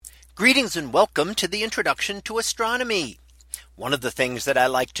Greetings and welcome to the introduction to astronomy. One of the things that I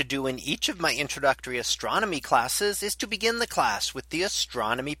like to do in each of my introductory astronomy classes is to begin the class with the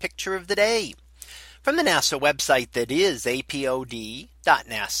astronomy picture of the day from the NASA website, that is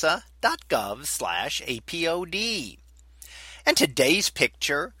apod.nasa.gov/apod. And today's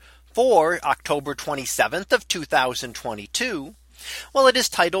picture for October 27th of 2022. Well, it is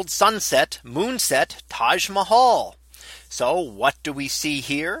titled Sunset, Moonset, Taj Mahal. So what do we see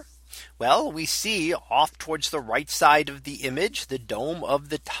here? Well, we see off towards the right side of the image, the dome of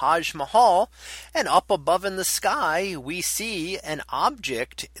the Taj Mahal, and up above in the sky, we see an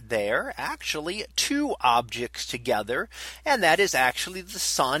object there, actually two objects together, and that is actually the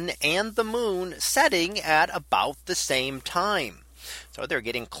sun and the moon setting at about the same time. So they're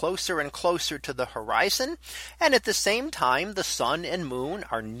getting closer and closer to the horizon. And at the same time, the sun and moon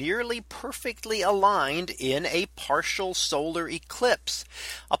are nearly perfectly aligned in a partial solar eclipse.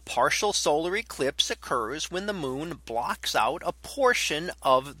 A partial solar eclipse occurs when the moon blocks out a portion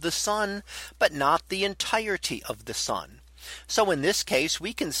of the sun, but not the entirety of the sun. So in this case,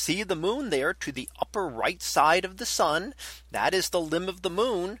 we can see the moon there to the upper right side of the sun. That is the limb of the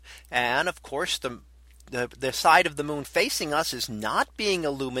moon. And of course, the side of the moon facing us is not being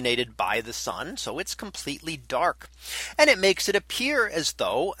illuminated by the sun. So it's completely dark. And it makes it appear as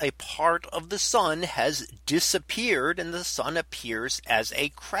though a part of the sun has disappeared and the sun appears as a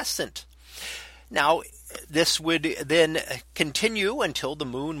crescent. Now, this would then continue until the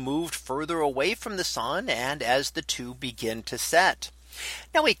moon moved further away from the sun and as the two begin to set.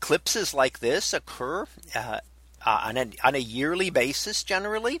 Now, eclipses like this occur on a yearly basis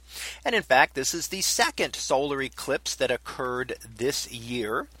generally. And in fact, this is the second solar eclipse that occurred this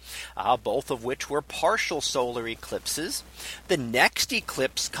year, both of which were partial solar eclipses. The next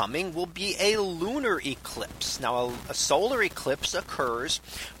eclipse coming will be a lunar eclipse. Now, a solar eclipse occurs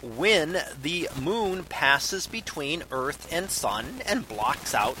when the moon passes between Earth and sun and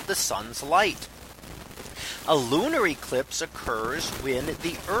blocks out the sun's light. A lunar eclipse occurs when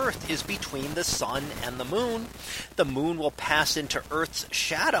the Earth is between the sun and the moon. The moon will pass into Earth's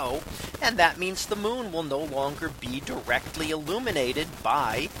shadow, and that means the moon will no longer be directly illuminated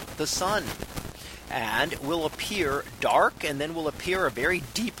by the sun, and will appear dark and then will appear a very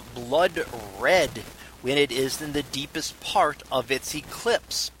deep blood red when it is in the deepest part of its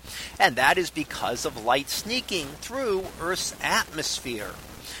eclipse. And that is because of light sneaking through Earth's atmosphere.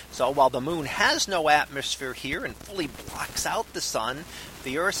 So while the moon has no atmosphere here and fully blocks out the sun,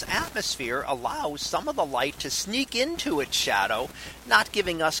 the Earth's atmosphere allows some of the light to sneak into its shadow, not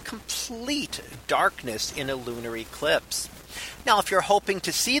giving us complete darkness in a lunar eclipse. Now, if you're hoping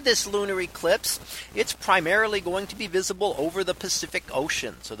to see this lunar eclipse, it's primarily going to be visible over the Pacific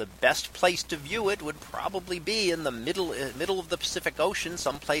Ocean. So the best place to view it would probably be in the middle of the Pacific Ocean,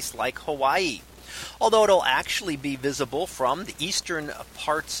 someplace like Hawaii. Although it'll actually be visible from the eastern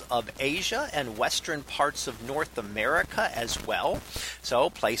parts of Asia and western parts of North America as well. So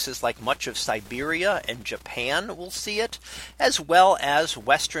places like much of Siberia and Japan will see it, as well as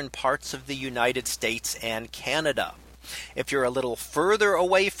western parts of the United States and Canada. If you're a little further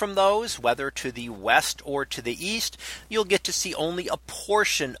away from those, whether to the west or to the east, you'll get to see only a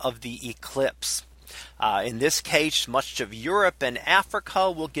portion of the eclipse. In this case, much of Europe and Africa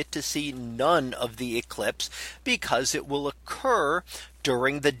will get to see none of the eclipse because it will occur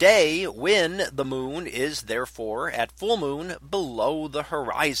during the day when the moon is therefore at full moon below the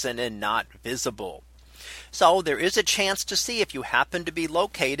horizon and not visible. So there is a chance to see, if you happen to be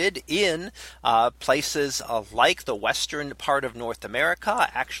located in places like the western part of North America,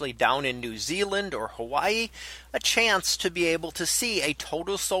 actually down in New Zealand or Hawaii, a chance to be able to see a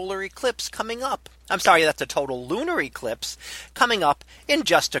total solar eclipse coming up. I'm sorry, that's a total lunar eclipse coming up in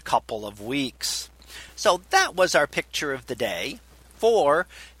just a couple of weeks. So that was our picture of the day for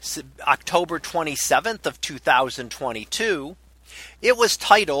October 27th of 2022. It was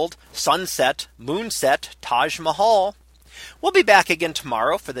titled Sunset, Moonset, Taj Mahal. We'll be back again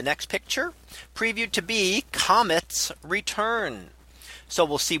tomorrow for the next picture, previewed to be Comet's Return. So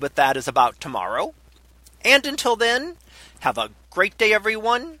we'll see what that is about tomorrow. And until then, have a great day,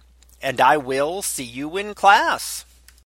 everyone, and I will see you in class.